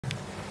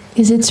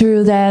Is it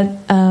true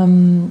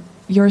that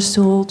your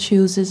soul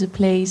chooses a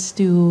place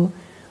to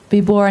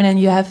be born and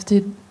you have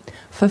to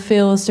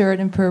fulfill a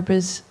certain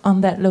purpose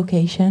on that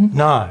location?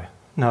 No,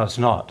 no, it's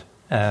not.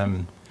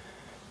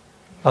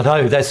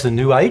 Although that's the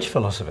New Age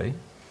philosophy,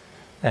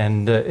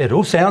 and it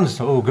all sounds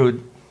all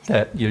good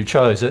that you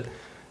chose it,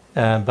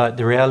 but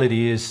the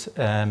reality is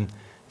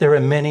there are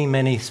many,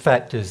 many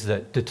factors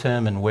that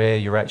determine where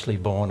you're actually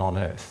born on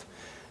Earth.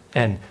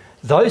 And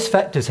those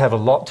factors have a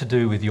lot to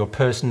do with your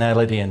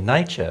personality and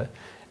nature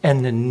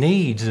and the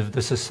needs of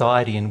the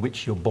society in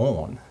which you're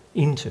born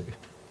into.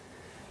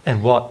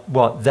 And what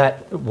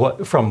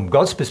from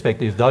God's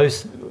perspective,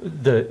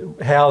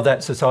 how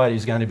that society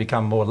is going to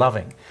become more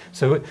loving.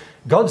 So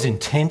God's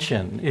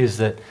intention is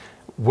that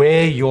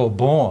where you're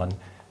born,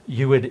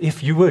 you would,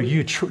 if you were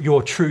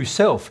your true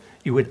self,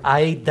 you would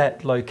aid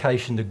that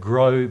location to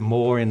grow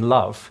more in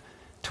love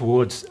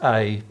towards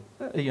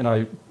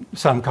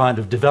some kind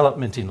of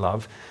development in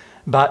love.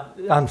 But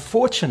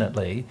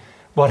unfortunately,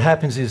 what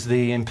happens is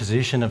the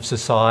imposition of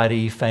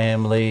society,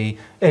 family,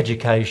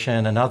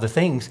 education and other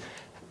things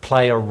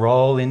play a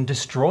role in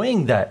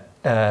destroying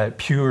that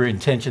pure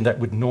intention that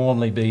would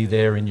normally be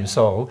there in your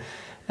soul.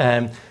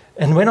 And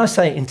when I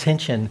say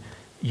intention,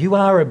 you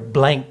are a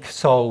blank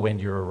soul when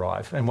you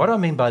arrive. And what I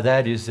mean by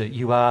that is that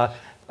you are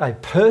a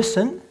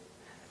person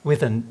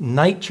with a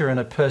nature and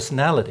a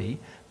personality,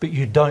 but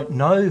you don't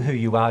know who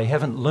you are. You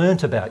haven't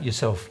learnt about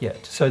yourself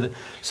yet. So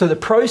the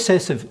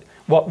process of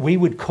what we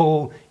would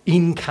call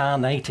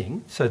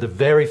incarnating, so the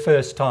very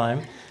first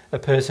time a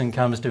person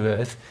comes to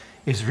Earth,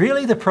 is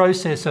really the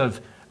process of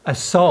a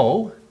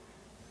soul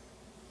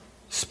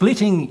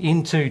splitting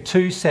into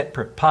two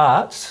separate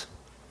parts,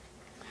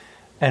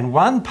 and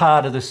one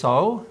part of the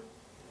soul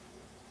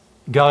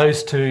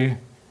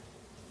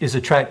is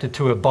attracted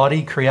to a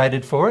body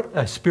created for it,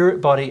 a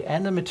spirit body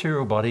and a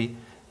material body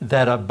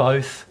that are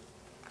both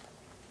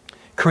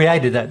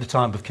created at the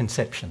time of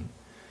conception.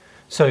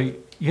 So,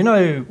 you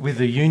know, with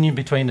the union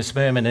between the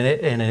sperm and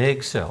an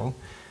egg cell,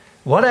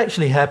 what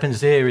actually happens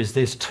there is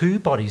there's two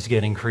bodies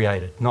getting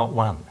created, not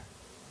one.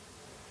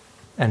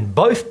 And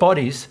both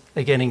bodies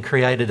are getting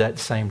created at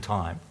the same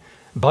time.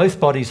 Both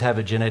bodies have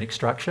a genetic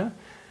structure,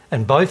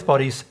 and both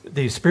bodies,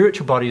 the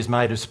spiritual body is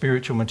made of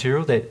spiritual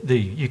material that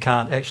you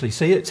can't actually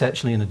see it, it's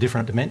actually in a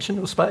different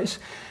dimensional space.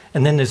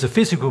 And then there's a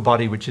physical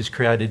body which is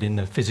created in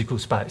the physical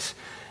space.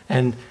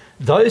 And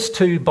those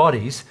two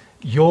bodies,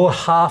 your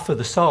half of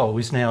the soul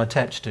is now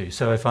attached to.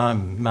 So if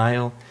I'm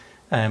male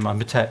and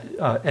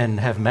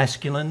have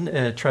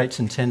masculine traits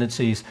and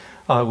tendencies,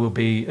 I will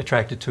be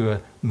attracted to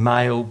a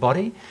male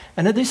body.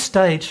 And at this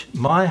stage,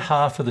 my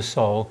half of the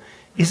soul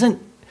isn't,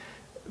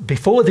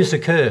 before this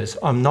occurs,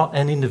 I'm not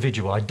an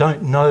individual. I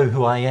don't know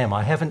who I am.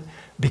 I haven't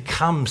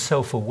become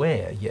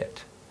self-aware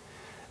yet.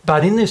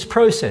 But in this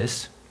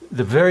process,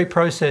 the very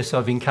process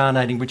of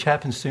incarnating, which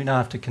happens soon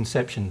after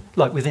conception,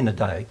 like within a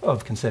day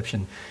of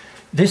conception,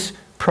 this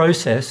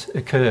process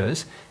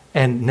occurs,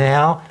 and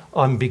now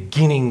I'm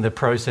beginning the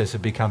process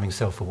of becoming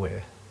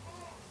self-aware.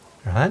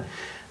 Right?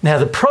 Now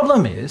the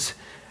problem is,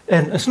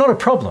 and it's not a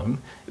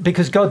problem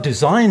because God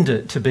designed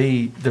it to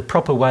be the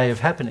proper way of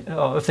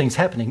things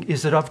happening,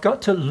 is that I've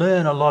got to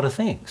learn a lot of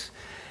things.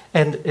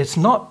 And it's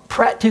not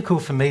practical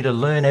for me to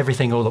learn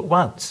everything all at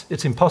once.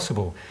 It's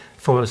impossible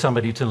for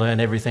somebody to learn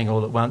everything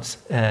all at once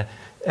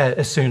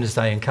as soon as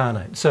they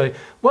incarnate. So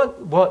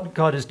what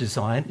God has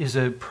designed is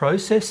a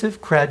process of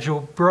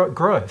gradual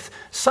growth,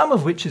 some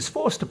of which is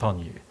forced upon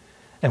you.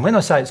 And when I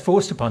say it's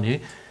forced upon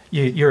you,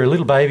 you're a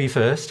little baby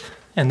first,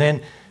 and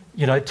then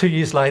 2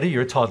 years later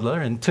you're a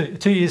toddler, and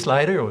 2 years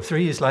later or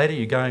 3 years later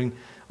you're going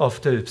off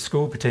to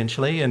school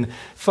potentially, and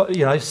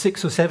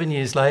 6 or 7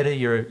 years later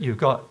you've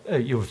got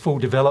your full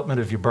development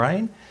of your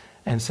brain,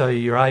 and so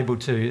you're able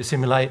to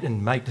assimilate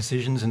and make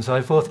decisions and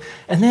so forth.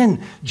 And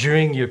then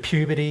during your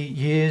puberty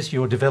years,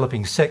 you're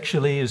developing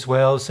sexually as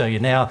well. So you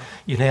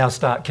now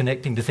start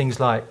connecting to things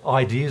like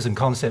ideas and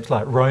concepts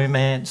like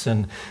romance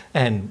and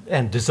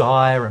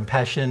desire and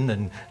passion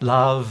and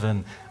love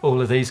and all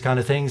of these kind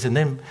of things. And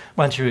then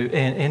once you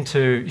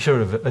enter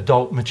sort of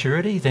adult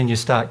maturity, then you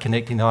start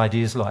connecting to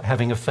ideas like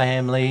having a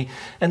family.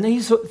 And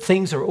these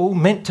things are all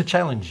meant to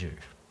challenge you.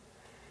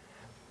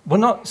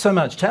 Well, not so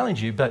much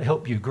challenge you, but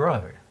help you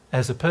grow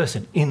as a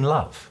person in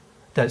love.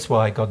 That's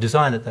why God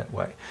designed it that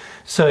way.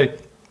 So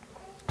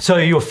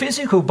your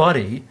physical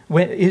body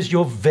is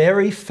your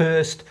very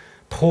first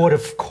port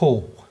of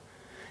call.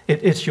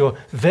 It's your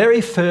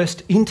very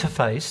first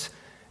interface.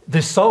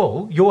 The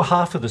soul, your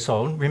half of the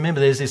soul, remember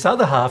there's this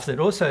other half that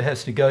also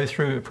has to go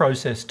through a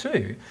process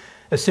too,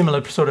 a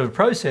similar sort of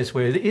process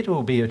where it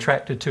will be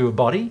attracted to a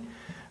body,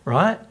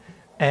 right?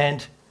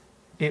 And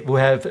it will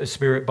have a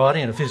spirit body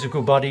and a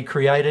physical body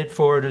created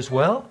for it as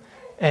well.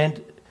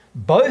 And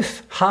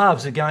both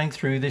halves are going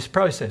through this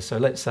process. So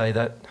let's say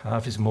that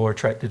half is more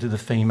attracted to the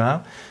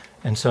female,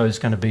 and so it's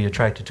going to be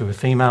attracted to a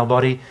female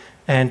body.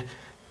 And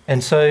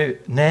so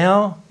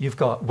now you've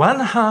got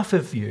one half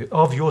of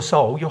your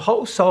soul. Your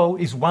whole soul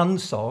is one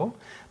soul,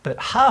 but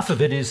half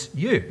of it is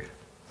you.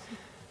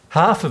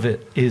 Half of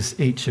it is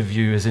each of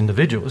you as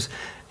individuals.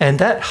 And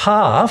that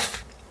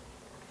half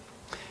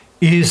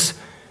is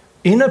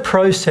in a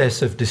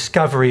process of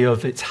discovery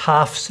of its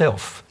half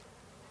self.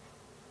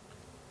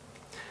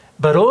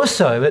 But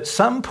also, at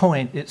some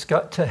point, it's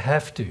going to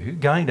have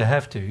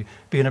to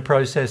be in a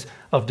process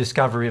of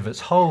discovery of its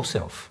whole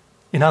self.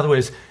 In other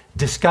words,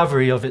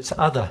 discovery of its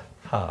other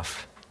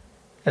half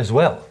as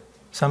well.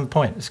 Some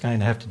point, it's going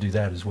to have to do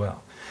that as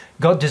well.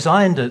 God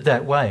designed it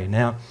that way.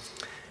 Now,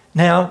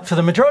 for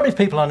the majority of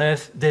people on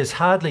earth, there's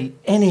hardly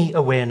any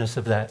awareness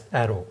of that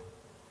at all,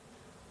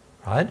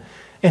 right?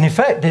 And in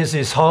fact, there's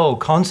this whole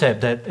concept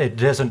that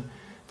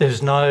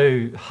there's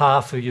no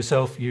half of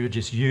yourself, you're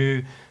just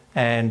you,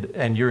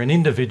 and you're an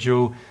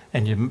individual,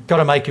 and you've got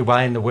to make your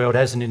way in the world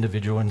as an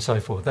individual and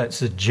so forth. That's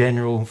the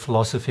general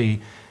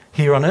philosophy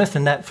here on earth,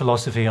 and that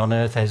philosophy on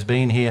earth has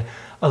been here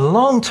a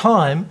long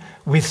time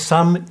with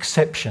some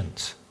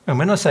exceptions. And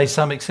when I say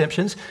some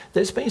exceptions,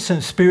 there's been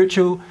some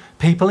spiritual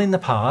people in the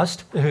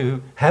past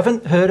who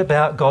haven't heard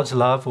about God's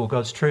love or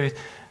God's truth.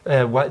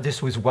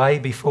 This was way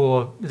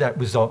before that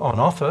was on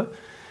offer.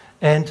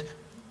 And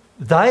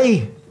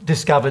they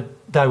discovered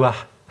they were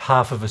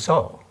half of a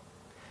soul.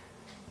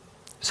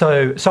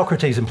 So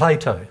Socrates and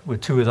Plato were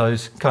two of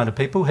those kind of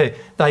people who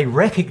they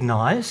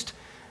recognised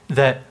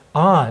that,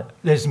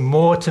 there's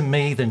more to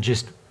me than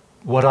just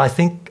what I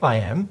think I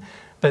am,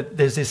 but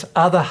there's this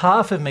other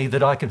half of me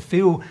that I can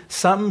feel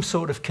some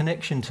sort of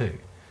connection to.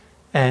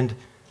 And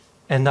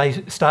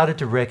they started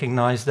to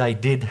recognise they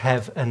did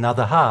have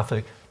another half,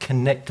 a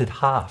connected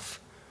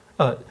half,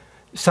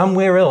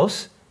 somewhere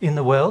else in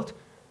the world.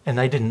 And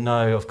they didn't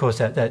know, of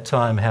course, at that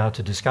time how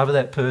to discover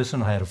that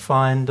person, or how to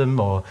find them,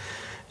 or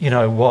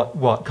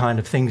what kind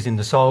of things in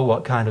the soul,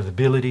 what kind of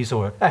abilities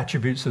or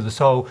attributes of the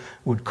soul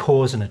would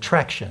cause an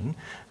attraction.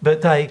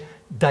 But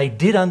they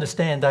did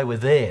understand they were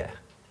there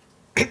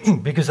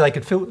because they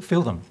could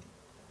feel them.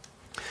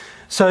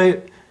 So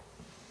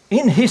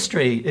in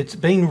history, it's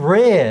been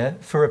rare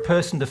for a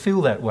person to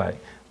feel that way.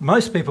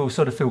 Most people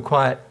sort of feel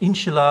quite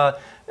insular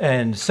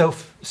and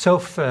self-aware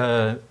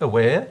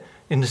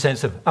in the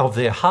sense of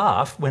their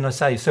half. When I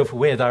say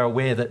self-aware, they're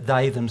aware that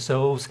they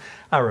themselves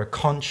are a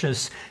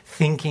conscious,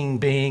 thinking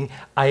being,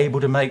 able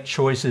to make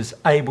choices,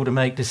 able to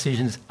make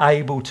decisions,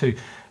 able to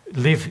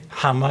live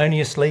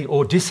harmoniously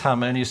or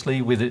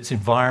disharmoniously with its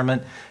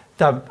environment.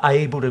 They're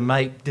able to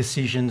make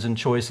decisions and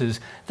choices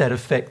that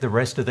affect the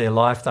rest of their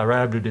life. They're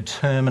able to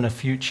determine a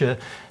future.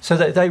 So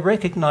that they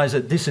recognise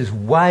that this is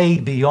way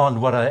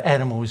beyond what an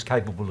animal is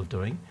capable of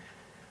doing.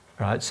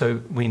 Right?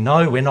 So we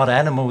know we're not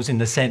animals in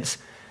the sense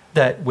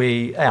that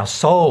our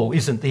soul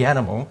isn't the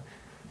animal,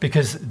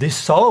 because this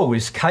soul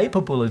is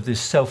capable of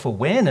this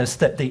self-awareness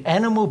that the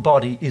animal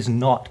body is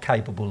not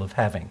capable of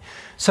having.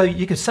 So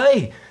you could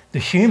say the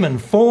human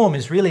form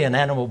is really an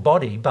animal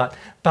body, but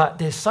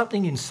there's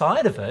something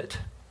inside of it,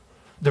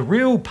 the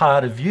real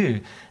part of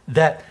you,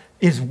 that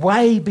is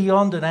way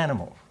beyond an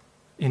animal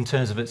in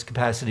terms of its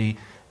capacity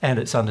and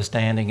its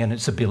understanding and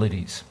its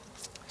abilities.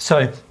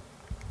 So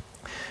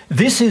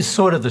this is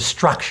sort of the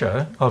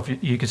structure of,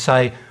 you could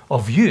say,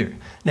 of you.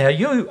 Now,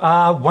 you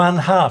are one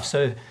half.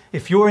 So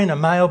if you're in a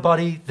male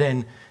body,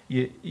 then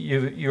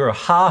you're a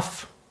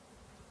half.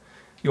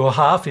 Your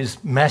half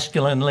is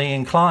masculinely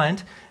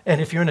inclined.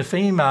 And if you're in a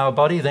female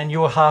body, then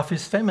your half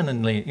is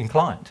femininely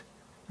inclined.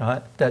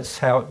 Right? That's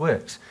how it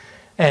works.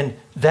 And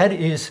that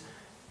is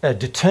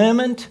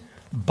determined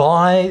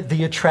by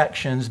the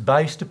attractions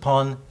based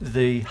upon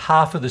the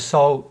half of the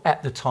soul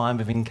at the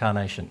time of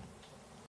incarnation.